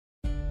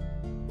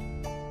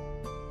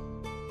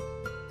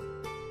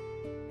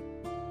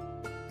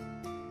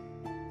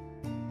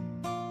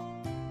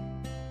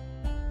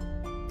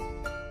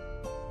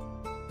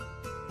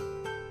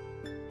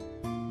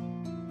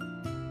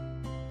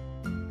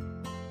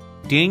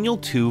Daniel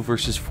 2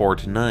 verses 4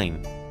 to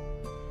 9.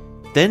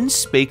 Then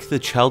spake the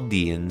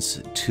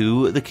Chaldeans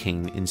to the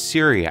king in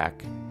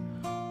Syriac,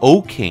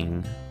 O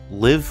king,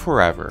 live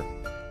forever.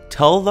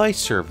 Tell thy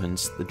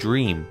servants the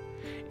dream,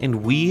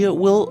 and we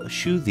will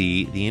shew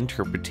thee the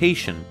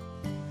interpretation.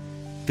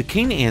 The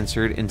king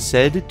answered and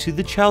said to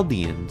the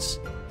Chaldeans,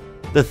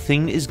 The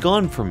thing is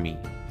gone from me.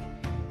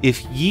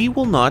 If ye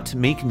will not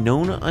make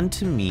known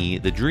unto me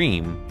the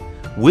dream,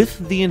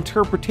 with the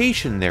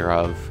interpretation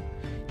thereof,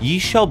 ye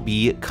shall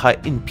be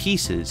cut in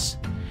pieces,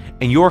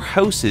 and your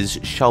houses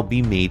shall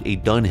be made a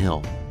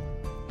dunghill.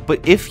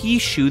 But if ye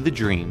shew the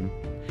dream,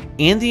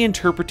 and the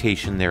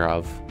interpretation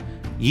thereof,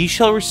 ye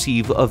shall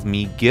receive of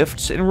me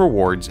gifts and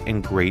rewards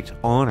and great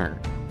honor.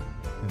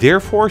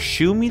 Therefore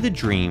shew me the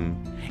dream,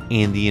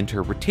 and the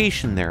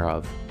interpretation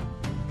thereof.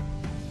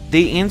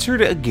 They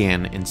answered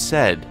again and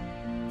said,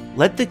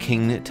 Let the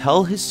king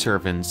tell his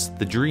servants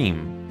the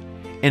dream,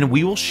 and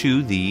we will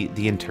shew thee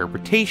the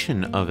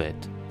interpretation of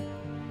it.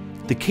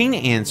 The king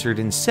answered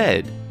and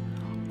said,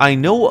 I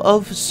know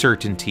of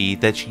certainty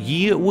that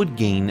ye would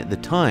gain the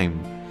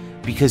time,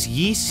 because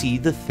ye see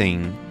the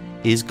thing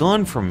is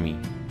gone from me.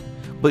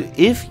 But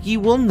if ye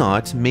will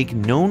not make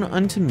known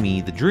unto me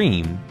the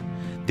dream,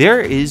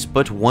 there is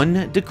but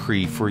one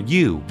decree for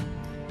you.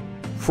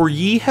 For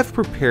ye have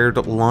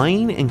prepared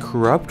lying and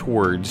corrupt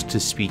words to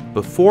speak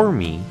before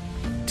me,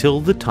 till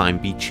the time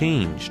be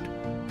changed.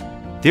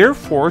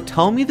 Therefore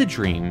tell me the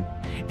dream,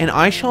 and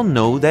I shall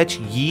know that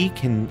ye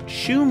can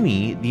shew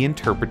me the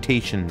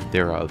interpretation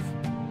thereof.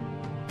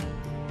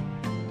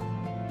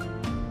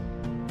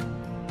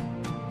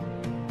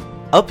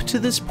 Up to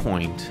this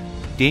point,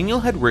 Daniel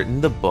had written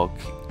the book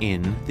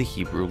in the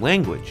Hebrew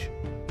language.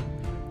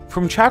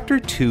 From chapter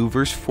 2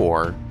 verse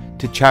 4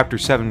 to chapter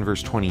 7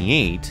 verse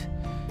 28,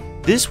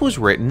 this was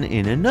written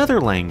in another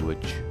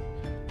language,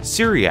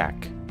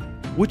 Syriac,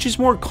 which is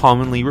more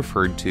commonly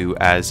referred to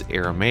as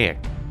Aramaic.